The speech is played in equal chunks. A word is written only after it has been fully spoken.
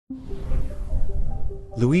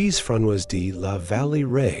Louise Françoise de la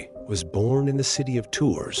Vallée was born in the city of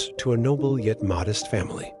Tours to a noble yet modest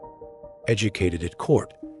family. Educated at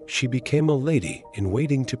court, she became a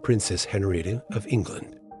lady-in-waiting to Princess Henrietta of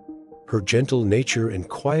England. Her gentle nature and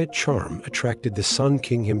quiet charm attracted the Sun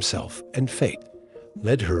King himself, and fate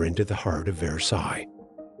led her into the heart of Versailles.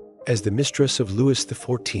 As the mistress of Louis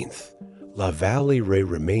XIV, La Vallée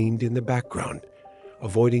remained in the background,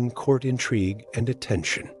 avoiding court intrigue and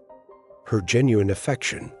attention. Her genuine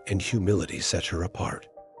affection and humility set her apart.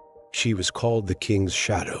 She was called the king's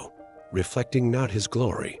shadow, reflecting not his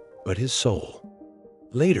glory, but his soul.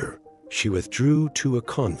 Later, she withdrew to a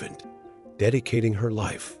convent, dedicating her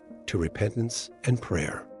life to repentance and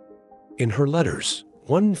prayer. In her letters,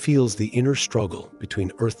 one feels the inner struggle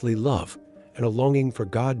between earthly love and a longing for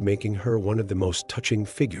God, making her one of the most touching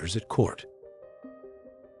figures at court.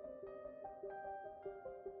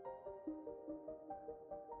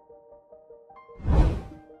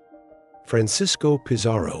 Francisco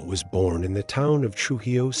Pizarro was born in the town of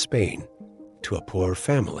Trujillo, Spain, to a poor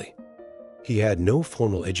family. He had no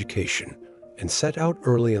formal education and set out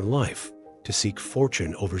early in life to seek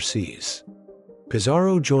fortune overseas.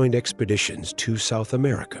 Pizarro joined expeditions to South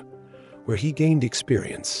America, where he gained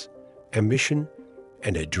experience, ambition,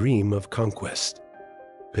 and a dream of conquest.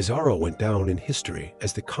 Pizarro went down in history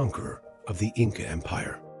as the conqueror of the Inca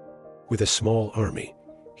Empire. With a small army,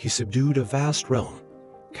 he subdued a vast realm,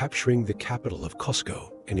 capturing the capital of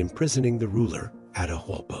Cusco and imprisoning the ruler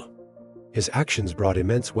Atahualpa. His actions brought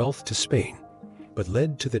immense wealth to Spain, but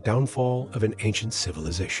led to the downfall of an ancient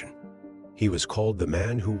civilization. He was called the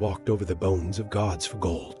man who walked over the bones of gods for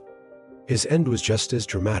gold. His end was just as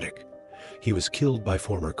dramatic. He was killed by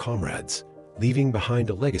former comrades, leaving behind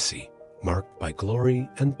a legacy marked by glory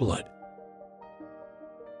and blood.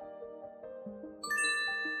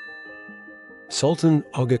 Sultan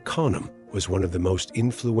Aga Khanum was one of the most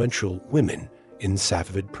influential women in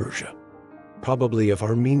Safavid Persia. Probably of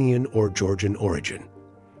Armenian or Georgian origin,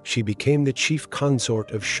 she became the chief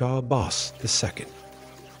consort of Shah Abbas II.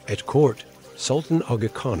 At court, Sultan Aga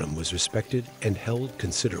Khanum was respected and held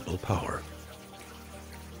considerable power.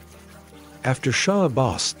 After Shah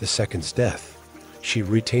Abbas II's death, she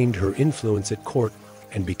retained her influence at court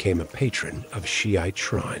and became a patron of Shiite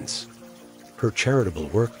shrines. Her charitable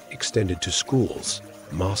work extended to schools,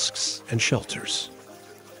 mosques, and shelters.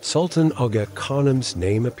 Sultan Aga Khanum's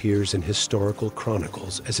name appears in historical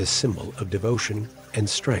chronicles as a symbol of devotion and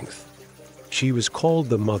strength. She was called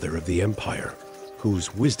the mother of the empire,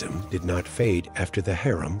 whose wisdom did not fade after the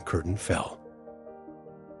harem curtain fell.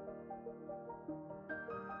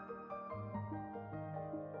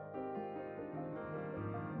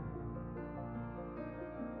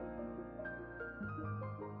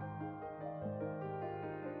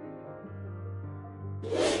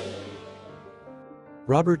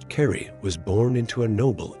 Robert Carey was born into a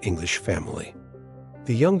noble English family.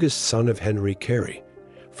 The youngest son of Henry Carey,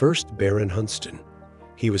 1st Baron Hunsdon,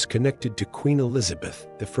 he was connected to Queen Elizabeth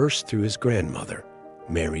I through his grandmother,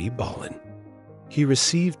 Mary Boleyn. He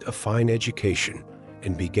received a fine education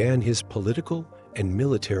and began his political and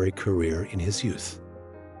military career in his youth.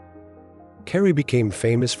 Carey became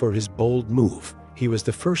famous for his bold move. He was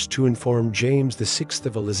the first to inform James VI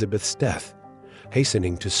of Elizabeth's death,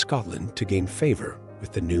 hastening to Scotland to gain favor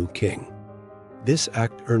with the new king. This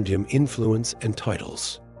act earned him influence and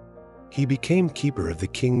titles. He became keeper of the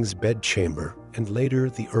king's bedchamber and later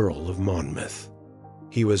the Earl of Monmouth.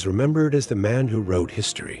 He was remembered as the man who wrote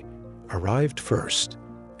history, arrived first,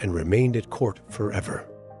 and remained at court forever.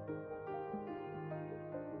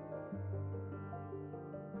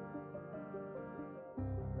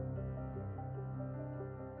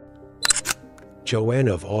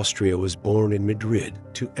 Joanna of Austria was born in Madrid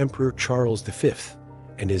to Emperor Charles V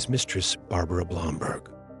and his mistress Barbara Blomberg.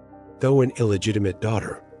 Though an illegitimate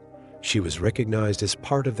daughter, she was recognized as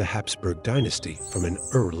part of the Habsburg dynasty from an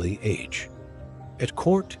early age. At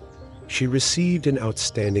court, she received an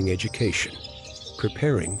outstanding education,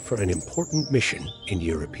 preparing for an important mission in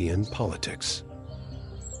European politics.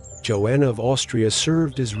 Joanna of Austria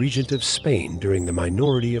served as regent of Spain during the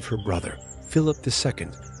minority of her brother, Philip II,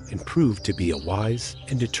 and proved to be a wise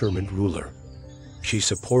and determined ruler. She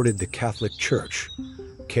supported the Catholic Church,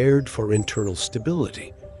 cared for internal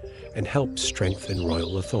stability, and helped strengthen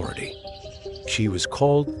royal authority. She was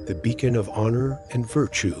called the beacon of honor and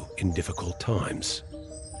virtue in difficult times.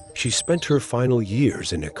 She spent her final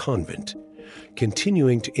years in a convent,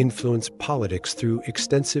 continuing to influence politics through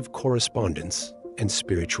extensive correspondence and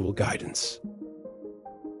spiritual guidance.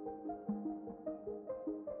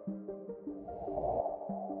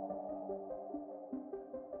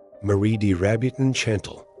 Marie de Rabutin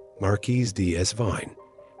Chantal Marquise d'Esvine,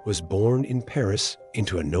 was born in Paris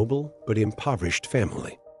into a noble but impoverished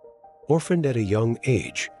family. Orphaned at a young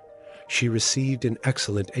age, she received an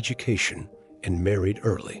excellent education and married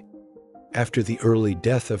early. After the early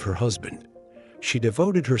death of her husband, she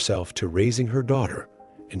devoted herself to raising her daughter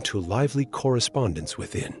and to lively correspondence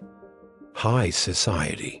within high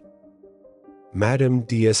society. Madame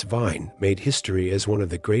d'Esvine made history as one of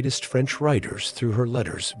the greatest French writers through her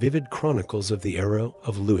letters, vivid chronicles of the era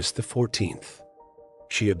of Louis XIV.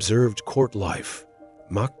 She observed court life,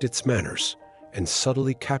 mocked its manners, and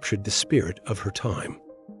subtly captured the spirit of her time.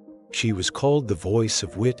 She was called the voice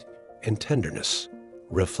of wit and tenderness,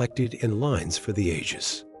 reflected in lines for the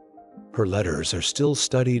ages. Her letters are still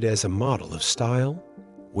studied as a model of style,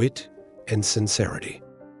 wit, and sincerity.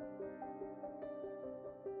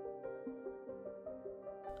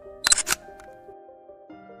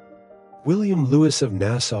 William Louis of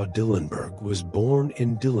Nassau-Dillenburg was born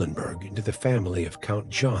in Dillenburg into the family of Count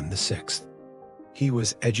John VI. He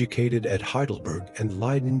was educated at Heidelberg and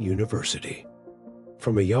Leiden University.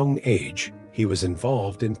 From a young age, he was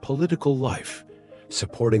involved in political life,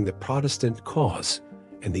 supporting the Protestant cause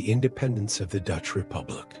and the independence of the Dutch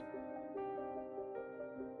Republic.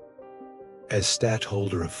 As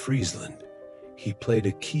Stadtholder of Friesland, he played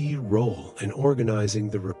a key role in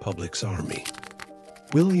organizing the Republic's army.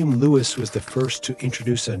 William Louis was the first to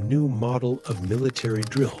introduce a new model of military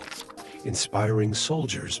drill, inspiring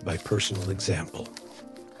soldiers by personal example.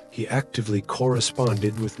 He actively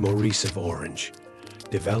corresponded with Maurice of Orange,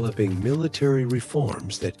 developing military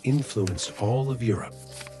reforms that influenced all of Europe.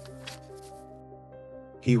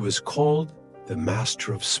 He was called the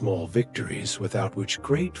master of small victories, without which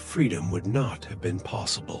great freedom would not have been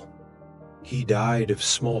possible. He died of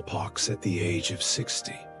smallpox at the age of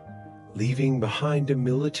 60. Leaving behind a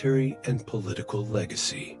military and political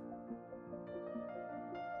legacy.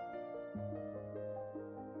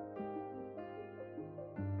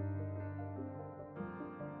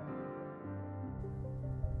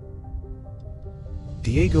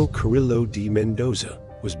 Diego Carrillo de Mendoza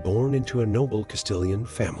was born into a noble Castilian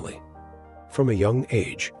family. From a young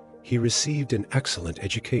age, he received an excellent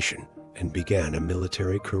education and began a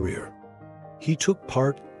military career. He took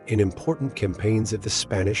part in important campaigns of the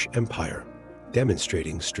Spanish Empire,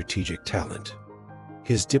 demonstrating strategic talent.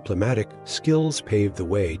 His diplomatic skills paved the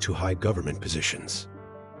way to high government positions.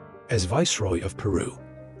 As Viceroy of Peru,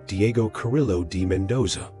 Diego Carrillo de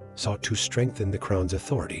Mendoza sought to strengthen the crown's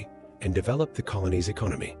authority and develop the colony's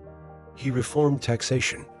economy. He reformed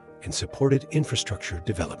taxation and supported infrastructure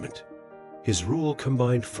development. His rule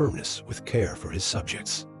combined firmness with care for his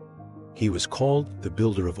subjects. He was called the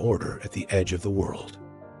builder of order at the edge of the world.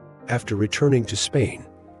 After returning to Spain,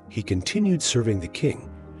 he continued serving the king,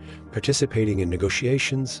 participating in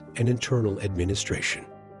negotiations and internal administration.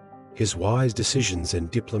 His wise decisions and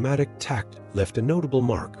diplomatic tact left a notable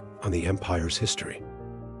mark on the empire's history.